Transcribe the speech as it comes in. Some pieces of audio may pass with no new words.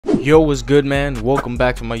Yo, what's good, man? Welcome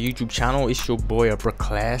back to my YouTube channel. It's your boy Upper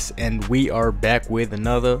Class, and we are back with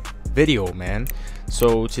another video, man.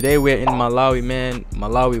 So today we're in Malawi, man.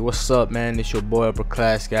 Malawi, what's up, man? It's your boy Upper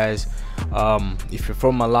Class, guys. If you're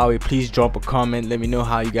from Malawi, please drop a comment. Let me know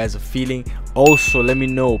how you guys are feeling. Also, let me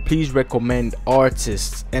know, please recommend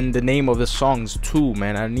artists and the name of the songs too,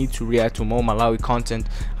 man. I need to react to more Malawi content.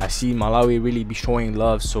 I see Malawi really be showing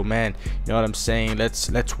love, so man, you know what I'm saying,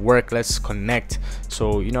 let's work, let's connect.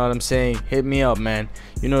 So you know what I'm saying, hit me up, man.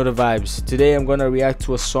 You know the vibes. Today I'm gonna react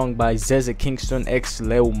to a song by Zeze Kingston x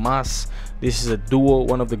Leumas. This is a duo,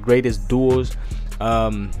 one of the greatest duos.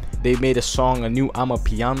 They made a song, a new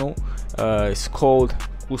Amapiano. It's called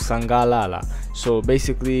Kusangalala. So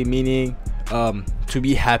basically meaning to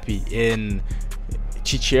be happy in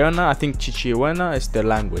Chichiana. I think Chichiwana is the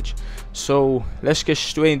language. So let's get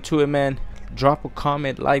straight into it, man. Drop a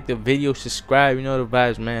comment, like the video, subscribe. You know the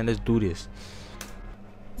vibes, man. Let's do this.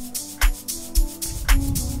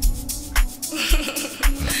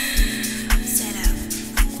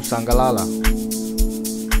 Kusangalala.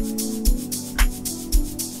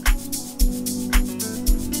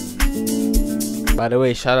 By the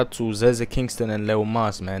way, shout out to Zeze Kingston and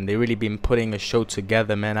Leumas, man. They really been putting a show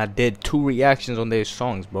together, man. I did 2 reactions on their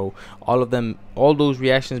songs, bro. All those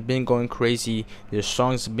reactions been going crazy. Their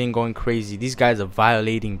songs been going crazy. These guys are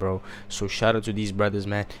violating, bro. So shout out to these brothers,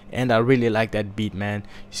 man. And I really like that beat, man.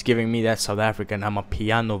 It's giving me that South African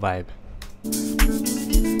Amapiano vibe.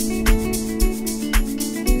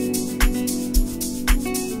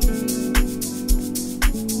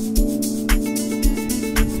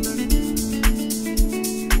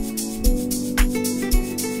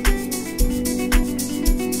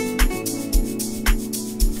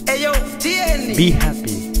 Be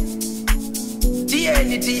happy.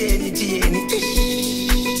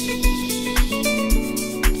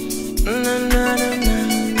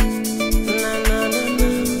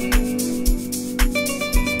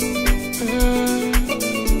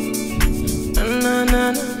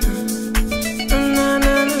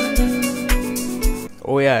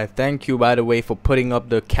 Oh yeah, thank you by the way for putting up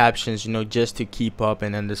the captions, you know, just to keep up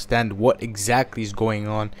and understand what exactly is going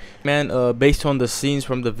on, man. Based on the scenes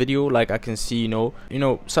from the video, like I can see, you know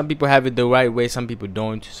some people have it the right way, some people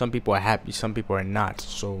don't. Some people are happy, some people are not.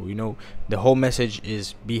 So you know, the whole message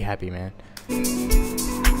is be happy, man.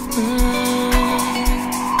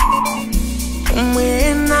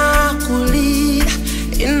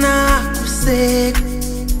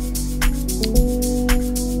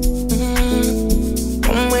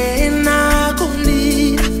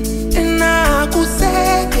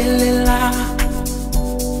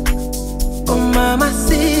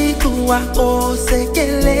 Wako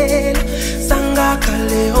sekelela sanga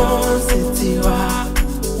kale osetiwa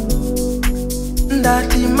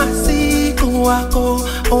ndati masiku wako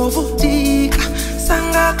ovutika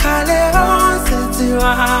sanga kale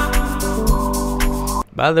osetiwa.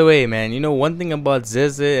 By the way, man, you know one thing about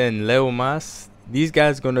Zeze and Leumas, these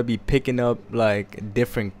guys gonna be picking up like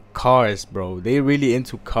different cars, bro. They really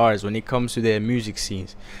into cars when it comes to their music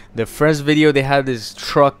scenes. The first video they had this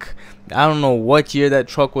truck. I don't know what year that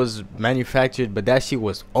truck was manufactured, but that shit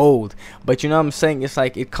was old. But you know what I'm saying, it's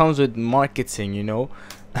like it comes with marketing, you know.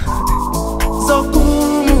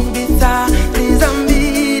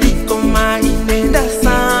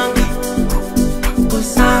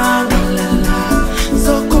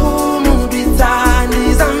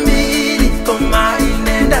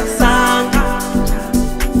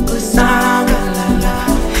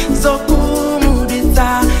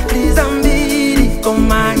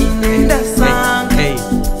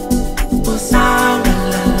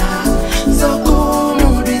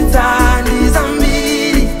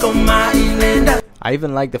 I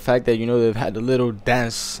even like the fact that, you know, they've had a little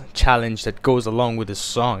dance challenge that goes along with the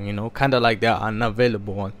song, you know, kind of like that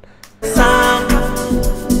unavailable one.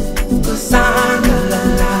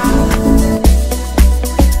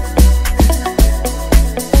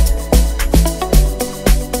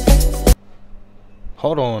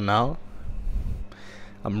 Hold on now.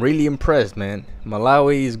 I'm really impressed, man.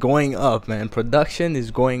 Malawi is going up, man. Production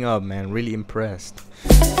is going up, man. Really impressed.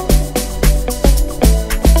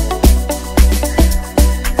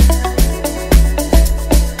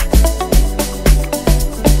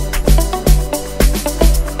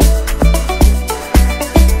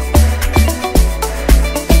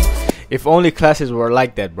 If only classes were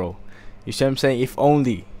like that, bro. You see what I'm saying? If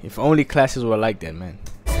only classes were like that, man.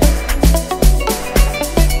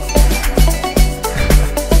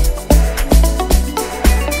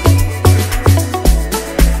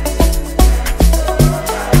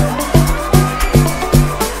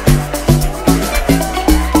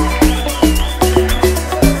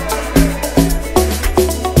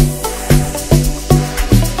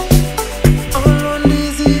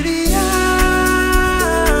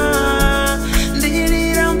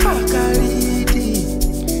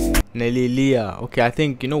 okay, I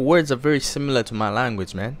think, you know, words are very similar to my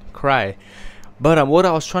language, man. Cry. But what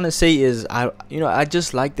I was trying to say is, I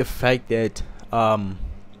just like the fact that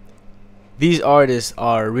these artists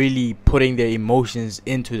are really putting their emotions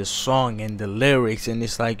into the song and the lyrics, and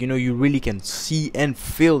it's like, you know, you really can see and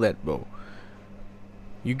feel that, bro.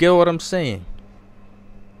 You get what I'm saying?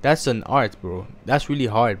 That's an art, bro. That's really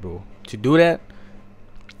hard, bro. To do that,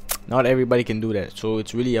 not everybody can do that. So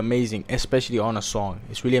it's really amazing, especially on a song.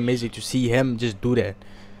 It's really amazing to see him just do that.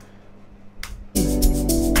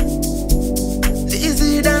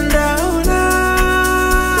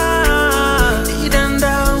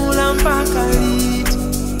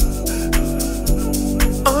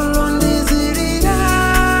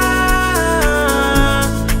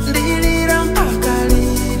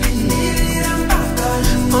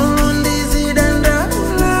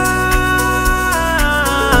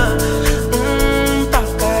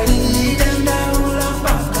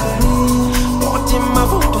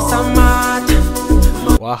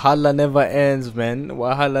 Wahala never ends, man.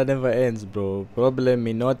 Wahala never ends, bro. Problem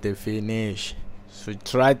may not finish, so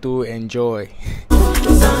try to enjoy.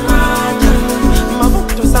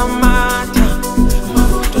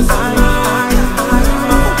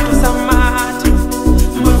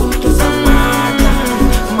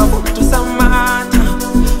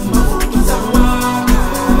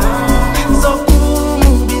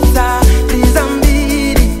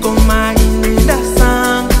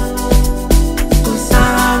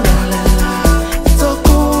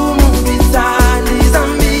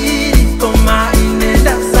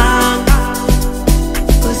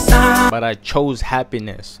 But I chose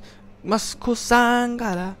happiness. Leumas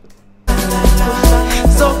Kusangalala.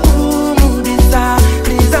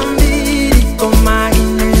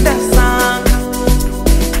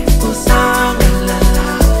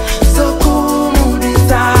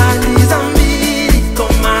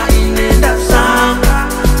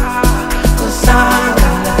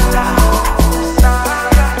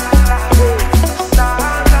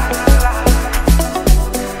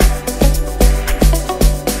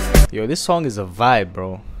 Yo, this song is a vibe,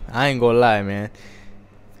 bro. I ain't gonna lie, man.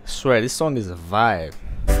 I swear, this song is a vibe.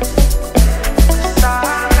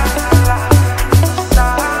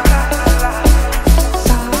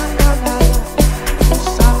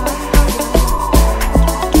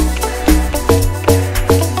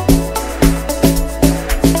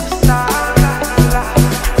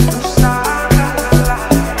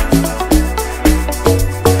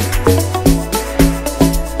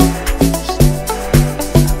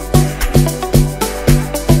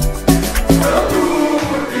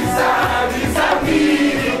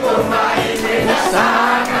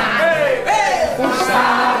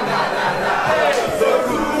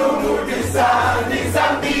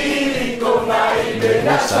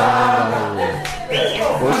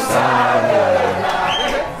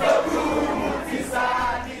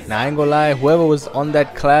 Now I ain't gonna lie, whoever was on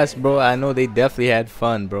that class, bro, I know they definitely had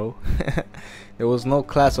fun, bro. There was no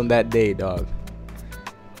class on that day, dog.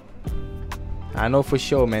 I know for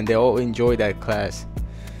sure, man, they all enjoyed that class.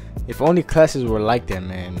 If only classes were like that,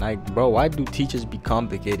 man. Like, bro, why do teachers be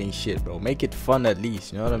complicating shit, bro? Make it fun at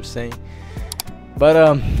least, you know what I'm saying?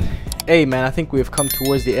 But hey, man, I think we've come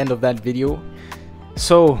towards the end of that video.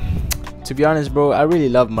 So to be honest, bro, I really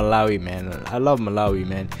love Malawi, man. I love Malawi,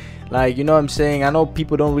 man. Like, you know what I'm saying? I know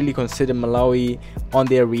people don't really consider Malawi on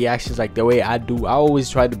their reactions like the way I do. I always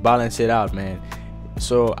try to balance it out, man.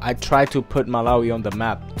 So I try to put Malawi on the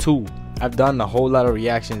map too. I've done a whole lot of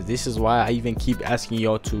reactions. This is why I even keep asking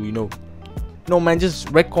y'all to, you know, no, man, just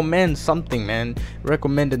recommend something, man.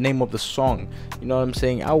 Recommend the name of the song. You know what I'm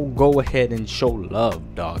saying? I will go ahead and show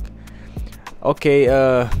love, dog. Okay,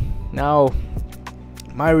 now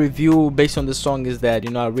my review based on the song is that, you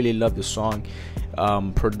know, I really love the song.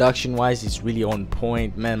 Production wise, it's really on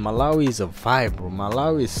point, man. Malawi is a vibe, bro.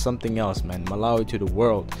 Malawi is something else, man. Malawi to the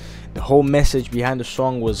world. The whole message behind the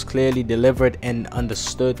song was clearly delivered and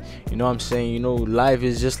understood. You know what I'm saying? You know, life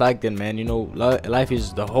is just like that, man. You know, life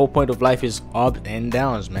is, the whole point of life is ups and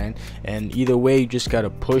downs, man. And either way, you just gotta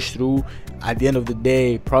push through. At the end of the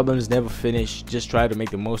day, problems never finish. Just try to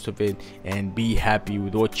make the most of it and be happy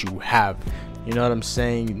with what you have. You know what I'm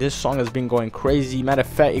saying? This song has been going crazy. Matter of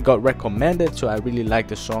fact, it got recommended, so I really like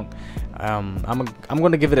the song. I'm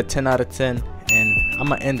gonna give it a 10 out of 10, and I'm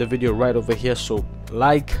gonna end the video right over here. So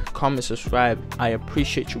like, comment, subscribe. I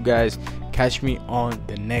appreciate you guys. Catch me on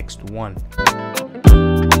the next one.